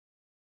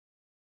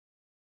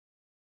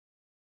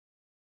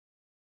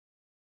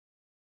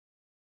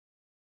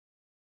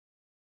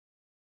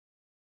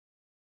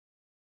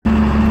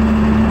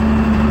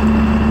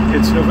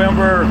It's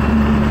November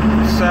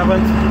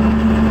 7th,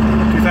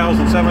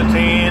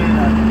 2017.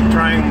 I'm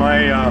trying my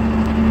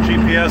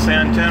GPS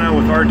antenna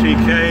with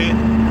RTK.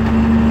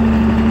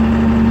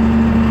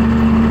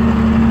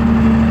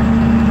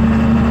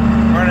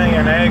 Running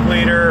an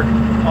AgLeader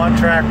on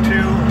track 2.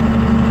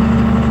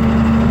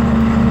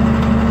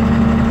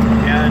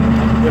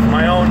 And with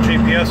my own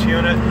GPS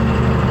unit.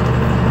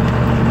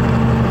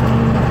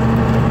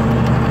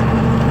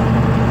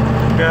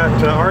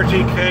 Got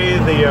RTK,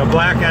 the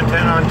black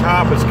antenna on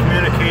top, is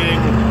communicating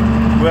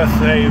with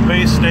a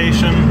base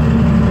station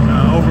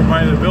over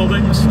by the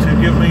buildings to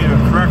give me a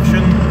correction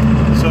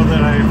so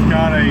that I've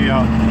got a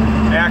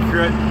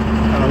accurate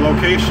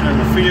location in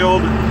the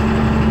field.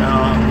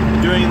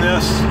 Doing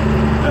this,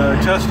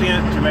 testing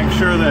it to make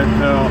sure that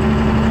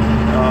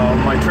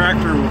my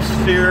tractor will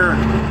steer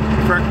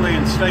correctly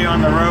and stay on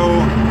the row.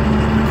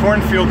 The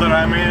cornfield that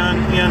I'm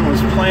in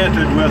was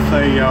planted with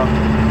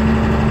a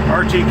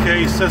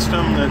RTK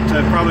system that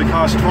probably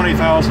cost $20,000,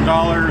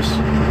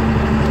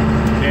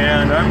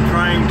 and I'm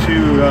trying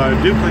to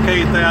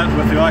duplicate that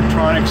with the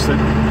electronics that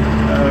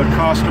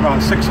cost about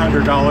 $600.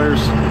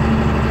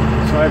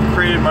 So I've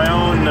created my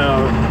own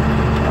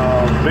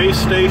base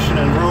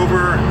station and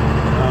rover.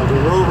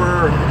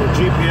 The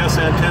GPS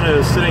antenna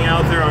is sitting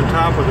out there on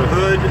top of the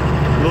hood,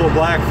 a little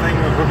black thing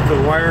hooked to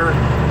the wire,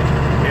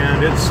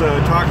 and it's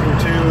talking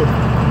to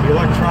the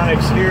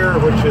electronics here,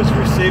 which is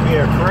receiving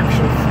a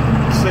correction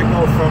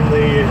signal from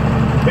the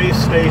base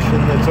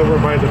station that's over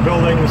by the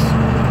buildings,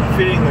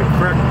 feeding the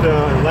correct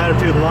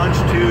latitude and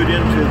longitude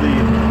into the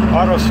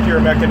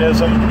Autosteer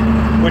mechanism,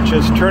 which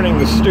is turning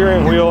the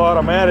steering wheel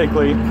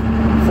automatically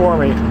for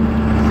me.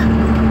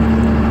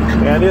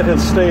 And it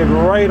has stayed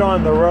right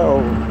on the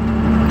row.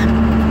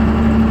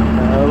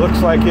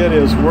 Looks like it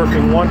is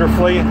working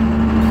wonderfully.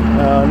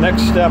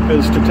 Next step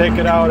is to take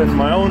it out in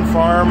my own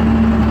farm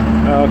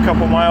a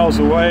couple miles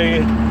away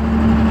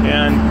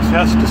and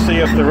test to see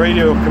if the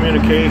radio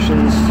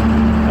communications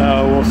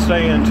will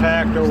stay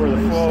intact over the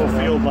full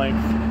field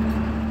length.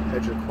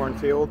 Edge of the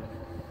cornfield.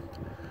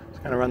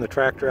 Just going to run the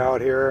tractor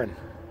out here and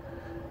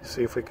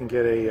see if we can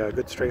get a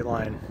good straight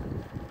line.